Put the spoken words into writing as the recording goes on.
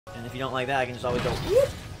And if you don't like that, I can just always go whoop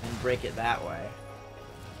and break it that way.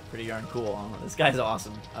 Pretty darn cool. Huh? This guy's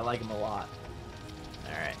awesome. I like him a lot.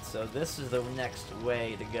 Alright, so this is the next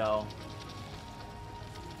way to go.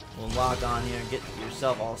 We'll lock on here and get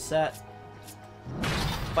yourself all set.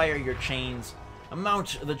 Fire your chains.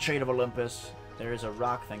 Mount the chain of Olympus. There is a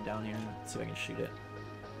rock thing down here. Let's see if I can shoot it.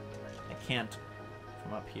 I can't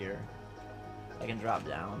from up here. I can drop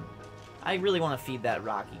down. I really want to feed that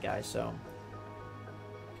rocky guy, so...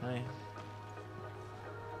 Can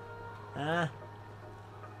I?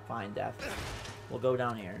 Fine, death. We'll go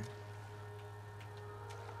down here.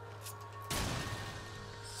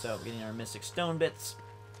 So, getting our mystic stone bits.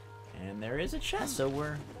 And there is a chest, so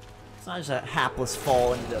it's not just a hapless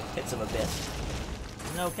fall into the pits of abyss.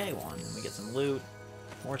 It's an okay one. And we get some loot.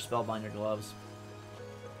 More spellbinder gloves.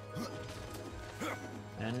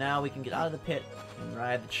 And now we can get out of the pit and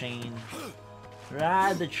ride the chain.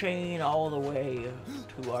 Ride the chain all the way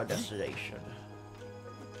to our destination.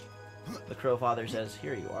 The Crow Father says,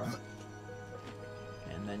 here you are.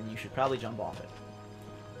 And then you should probably jump off it.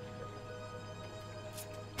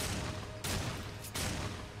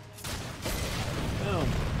 Boom.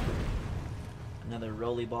 Another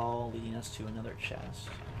rolly ball leading us to another chest.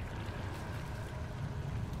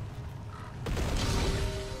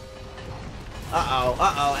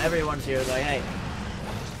 Uh-oh, everyone's here. It's like, hey,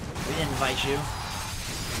 we didn't invite you.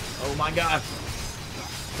 Oh my god.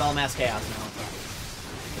 It's all mass chaos now.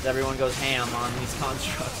 Because everyone goes ham on these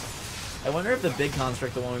constructs. I wonder if the big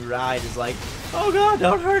construct, the one we ride, is like, oh god,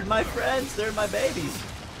 don't hurt my friends. They're my babies.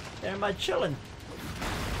 They're my chillin'.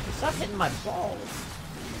 Stop hitting my balls.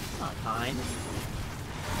 That's not kind.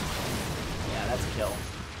 Yeah, that's a kill.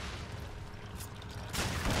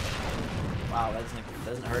 Wow, that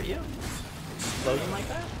doesn't hurt you? Explosion like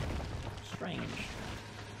that? Strange.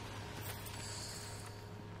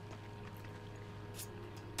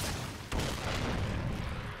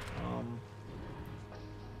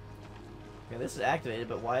 Okay, this is activated,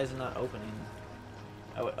 but why is it not opening?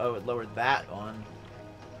 Oh, it lowered that one,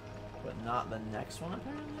 but not the next one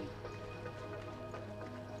apparently.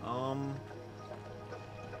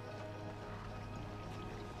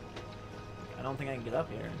 I don't think I can get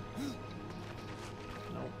up here.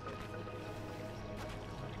 Nope.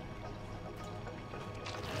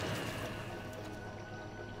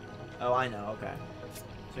 Oh, I know, okay.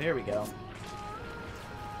 So here we go.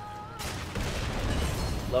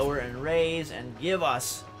 Lower and raise and give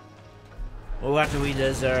us what we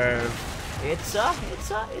deserve. It's a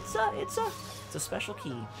special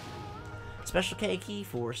key. Special K key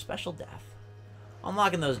for special death.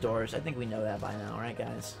 Unlocking those doors. I think we know that by now, right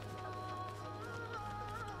guys?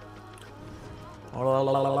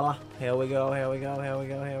 Here we go, here we go, here we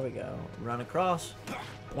go, here we go. Run across.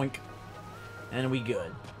 Boink. And we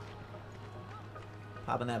good.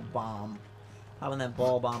 Popping that bomb. Popping that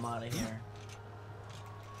ball bomb out of here.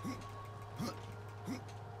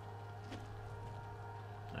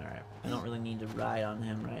 Alright. I don't really need to ride on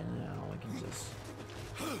him right now. We can just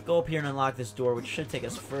go up here and unlock this door, which should take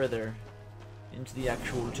us further into the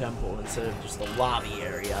actual temple instead of just the lobby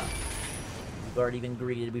area. We've already been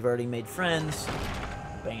greeted. We've already made friends.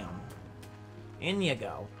 Bam. In you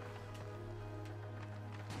go.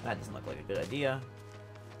 That doesn't look like a good idea.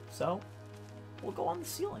 So, we'll go on the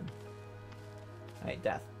ceiling. Alright,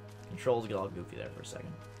 death. Controls get all goofy there for a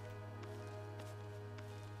second.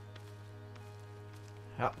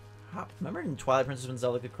 Hop, hop. Remember in Twilight Princess when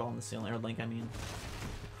Zelda could crawl on the ceiling? Or Link, I mean.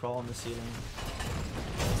 Crawl on the ceiling.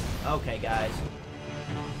 Okay, guys.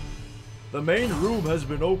 The main room has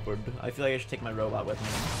been opened. I feel like I should take my robot with me.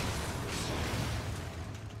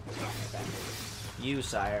 Okay. You,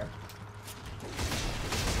 sire.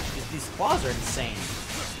 These claws are insane.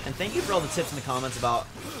 And thank you for all the tips in the comments about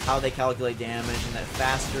how they calculate damage and that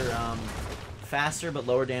faster but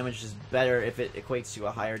lower damage is better if it equates to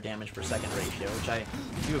a higher damage per second ratio, which I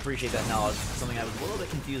do appreciate that knowledge. It's something I was a little bit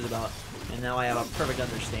confused about, and now I have a perfect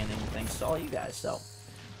understanding thanks to all you guys. So,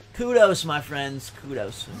 kudos, my friends,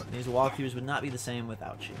 kudos. These walkthroughs would not be the same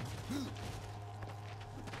without you.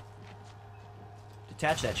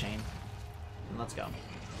 Detach that chain, and let's go.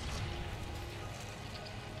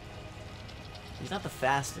 He's not the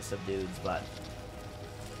fastest of dudes, but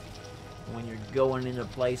when you're going into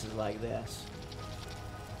places like this.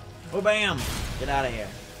 Oh, bam! Get out of here.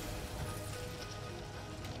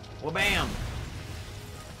 Oh, bam!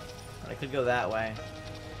 I could go that way.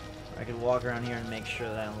 Or I could walk around here and make sure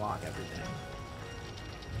that I unlock everything.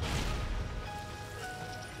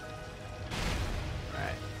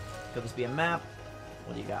 Alright. Could this be a map?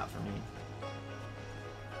 What do you got for me?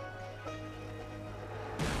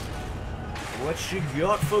 What you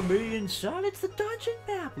got for me inside? It's the dungeon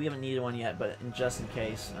map. We haven't needed one yet, but just in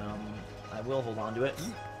case, I will hold on to it.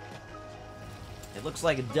 It looks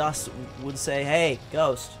like Dust would say, "Hey,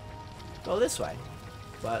 Ghost, go this way."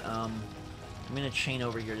 But I'm gonna chain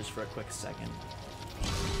over here just for a quick second.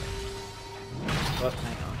 Oh,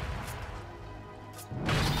 hang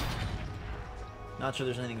on. Not sure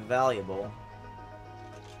there's anything valuable,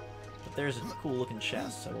 but there's a cool looking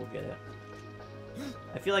chest, so we'll get it.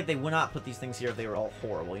 I feel like they would not put these things here if they were all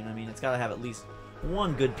horrible, you know what I mean? It's gotta have at least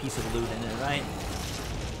one good piece of loot in it, right?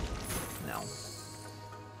 No.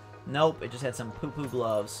 Nope, it just had some poo-poo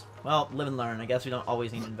gloves. Well, live and learn. I guess we don't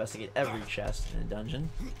always need to investigate every chest in a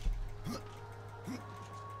dungeon.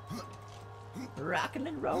 Rockin'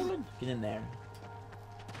 and rollin'. Get in there.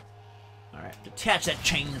 Alright, detach that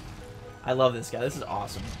chain. I love this guy. This is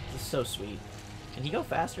awesome. This is so sweet. Can he go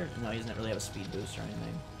faster? No, he doesn't really have a speed boost or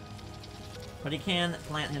anything. But he can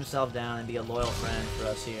plant himself down and be a loyal friend for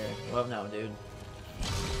us here. Well, no, dude.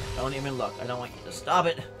 Don't even look. I don't want you to stop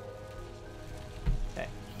it. Okay.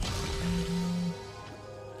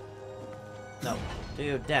 No.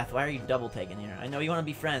 Dude, Death, why are you double taking here? I know you want to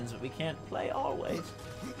be friends, but we can't play always.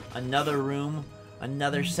 Another room.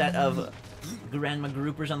 Another set of grandma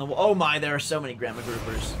groupers on the wall. Oh my, there are so many grandma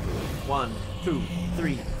groupers. 1, 2,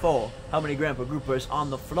 3, 4. How many grandma groupers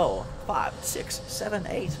on the floor? 5, 6, 7,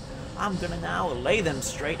 8. I'm gonna now lay them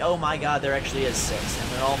straight. Oh my god, there actually is 6. And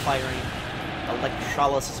they're all firing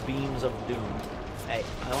electrolysis beams of doom. Hey,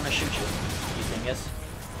 I want to shoot you, you dingus.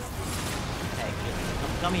 Hey,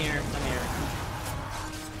 come here, come here.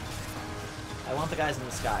 I want the guys in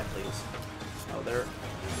the sky, please. Oh, they're...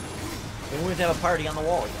 We wanted to have a party on the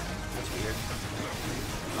wall again. That's weird.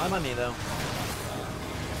 Not by me, though.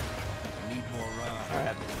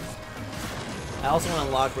 Alright. I also want to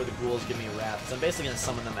unlock where the ghouls give me a wrath, because I'm basically going to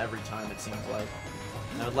summon them every time, it seems like.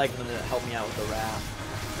 And I would like them to help me out with the wrath,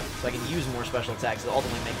 so I can use more special attacks that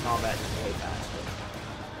ultimately make combat just way faster.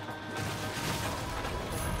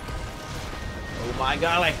 Oh my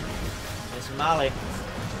golly! Miss Molly.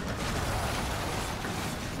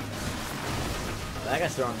 That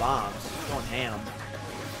guy's throwing bombs. He's going ham.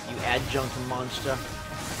 You adjunct monster.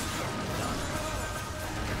 Done.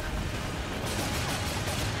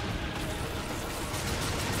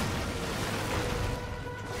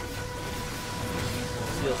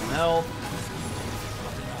 Steal some health.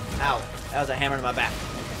 Ow. That was a hammer to my back.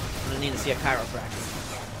 I'm gonna need to see a chiropractor.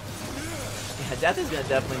 Yeah, Death is gonna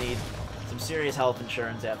definitely need some serious health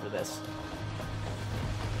insurance after this.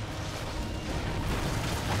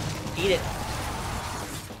 Eat it.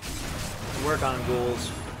 Work on ghouls.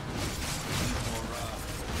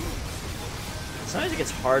 Sometimes it gets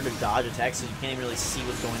hard to dodge attacks so you can't even really see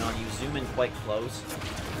what's going on. You zoom in quite close.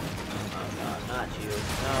 Oh god, not you.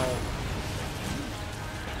 No.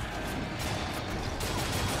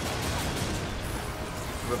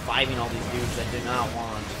 Reviving all these dudes I do not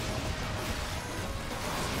want.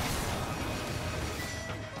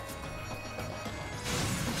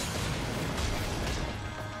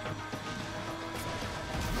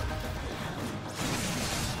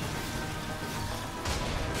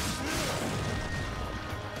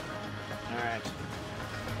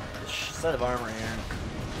 Set of armor here.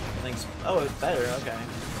 I think. Oh, it's better. Okay.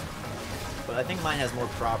 But I think mine has more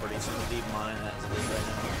properties, so we'll leave mine as it is right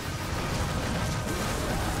now.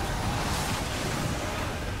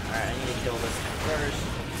 Alright, I need to kill this thing first.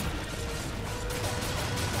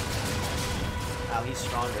 Wow, he's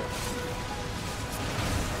stronger.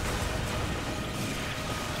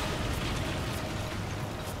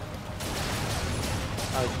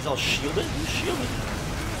 Oh, he's all shielded? Who's shielded now?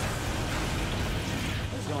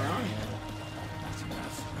 What's going on here?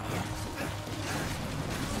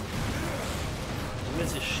 Who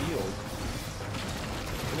is his shield?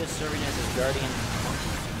 Who is serving as his guardian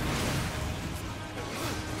monkey?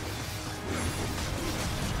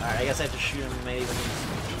 Alright, I guess I have to shoot him maybe when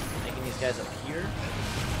he's making these guys appear.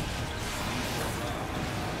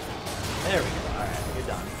 There we go. Alright, you're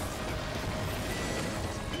done.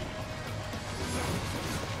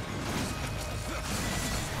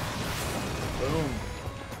 Boom.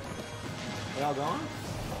 They all gone?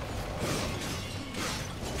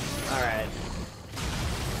 Alright.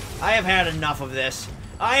 I have had enough of this.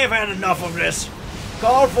 I have had enough of this.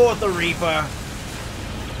 Call forth the Reaper.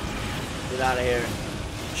 Get out of here.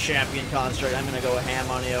 Champion construct. I'm gonna go ham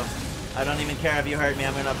on you. I don't even care if you hurt me.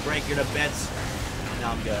 I'm gonna break you to bits. No,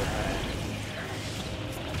 I'm good. Alright.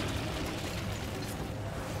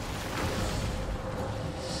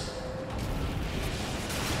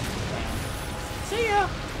 See ya!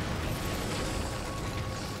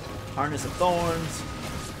 Harness of Thorns.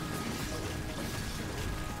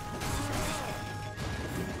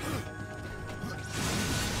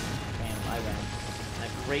 them.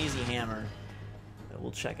 And a crazy hammer that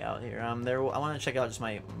we'll check out here. I want to check out just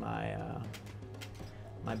my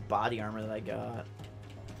body armor that I got.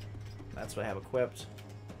 That's what I have equipped.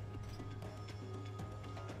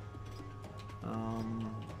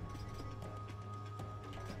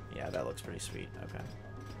 Yeah, that looks pretty sweet. Okay.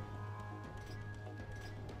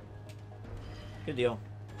 Good deal.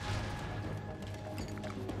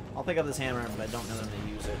 I'll pick up this hammer, but I don't know them to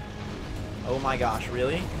use it. Oh my gosh,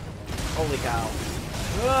 really? Holy cow.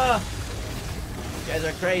 Ah! You guys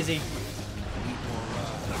are crazy.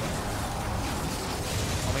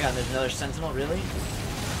 Oh my god, there's another sentinel, really?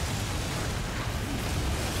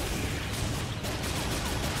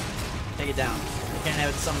 Take it down. I can't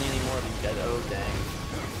have it summon any more of these guys. Oh, dang.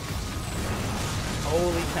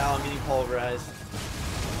 Holy cow, I'm getting pulverized.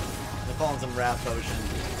 I'm calling some wrath potion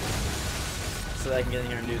so that I can get in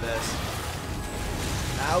here and do this.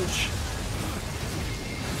 Ouch.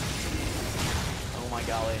 Oh my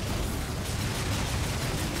golly.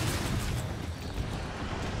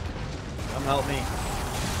 Come help me.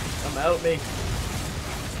 Come help me.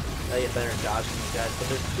 I get better at dodging these guys, but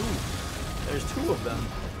there's two. There's two of them.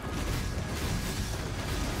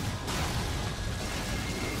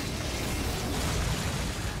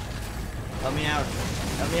 Help me out.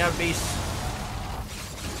 Help me out, beast.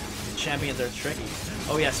 The champions are tricky.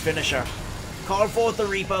 Oh yes, finisher. Call forth the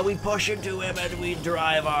Reaper, we push into him and we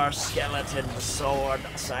drive our skeleton sword,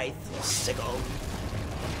 scythe, sickle.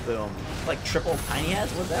 Boom. Like triple tiny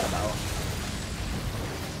heads? What's that about?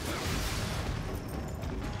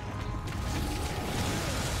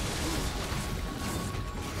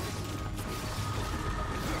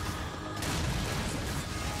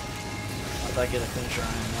 I thought I'd get a finisher on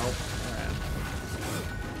him. Nope.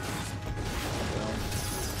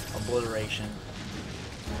 Obliteration.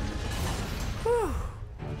 Whew.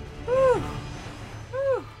 Whew.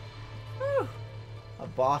 Whew. Whew. A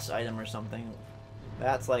boss item or something.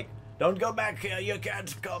 That's like, don't go back here, you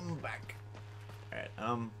can't come back.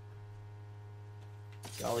 Alright,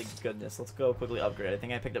 golly goodness, let's go quickly upgrade. I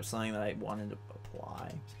think I picked up something that I wanted to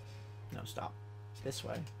apply. No, stop. This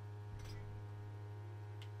way.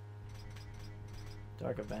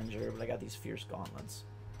 Dark Avenger, but I got these fierce gauntlets.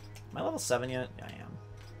 Am I level 7 yet? Yeah, I am.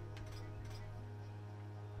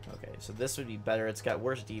 Okay, so this would be better. It's got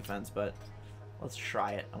worse defense, but let's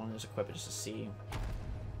try it. I want to just equip it just to see.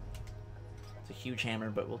 It's a huge hammer,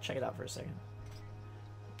 but we'll check it out for a second.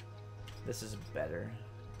 This is better.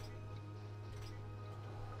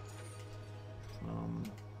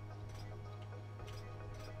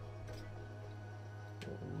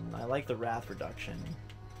 I like the wrath reduction.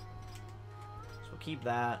 So we'll keep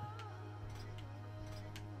that.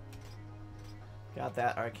 Got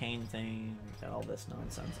that arcane thing. Got all this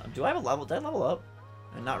nonsense. Do I have a level? Did I level up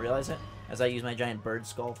and not realize it? As I use my giant bird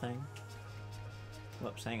skull thing.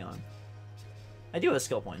 Whoops, hang on. I do have a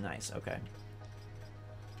skill point. Nice. Okay.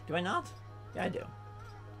 Do I not? Yeah, I do.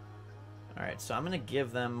 Alright, so I'm going to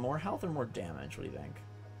give them more health or more damage. What do you think?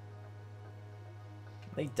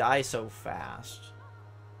 They die so fast.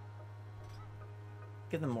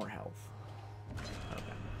 Give them more health. Okay.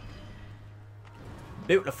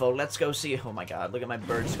 Beautiful. Let's go see. Oh my god, look at my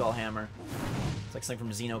bird skull hammer. It's like something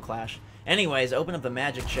from Xenoclash. Anyways, open up the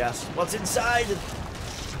magic chest. What's inside?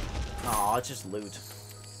 Aw, it's just loot.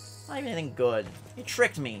 Not even anything good. You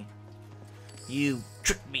tricked me. You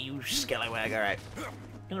tricked me, you scallywag. Alright.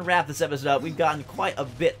 Gonna wrap this episode up. We've gotten quite a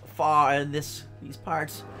bit far in these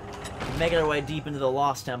parts. Making our way deep into the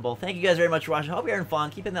Lost Temple. Thank you guys very much for watching. Hope you're having fun.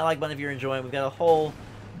 Keep hitting that like button if you're enjoying. We've got a whole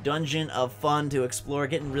dungeon of fun to explore.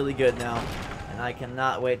 Getting really good now. And I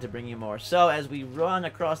cannot wait to bring you more. So, as we run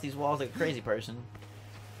across these walls like a crazy person,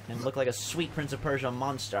 and look like a sweet Prince of Persia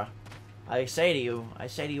monster, I say to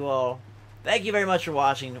you all, thank you very much for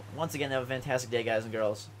watching. Once again, have a fantastic day, guys and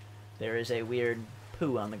girls. There is a weird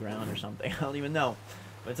poo on the ground or something. I don't even know.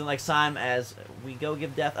 But until next time, as we go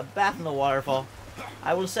give death a bath in the waterfall,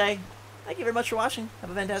 I will say, thank you very much for watching.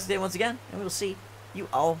 Have a fantastic day once again, and we will see you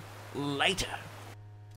all later.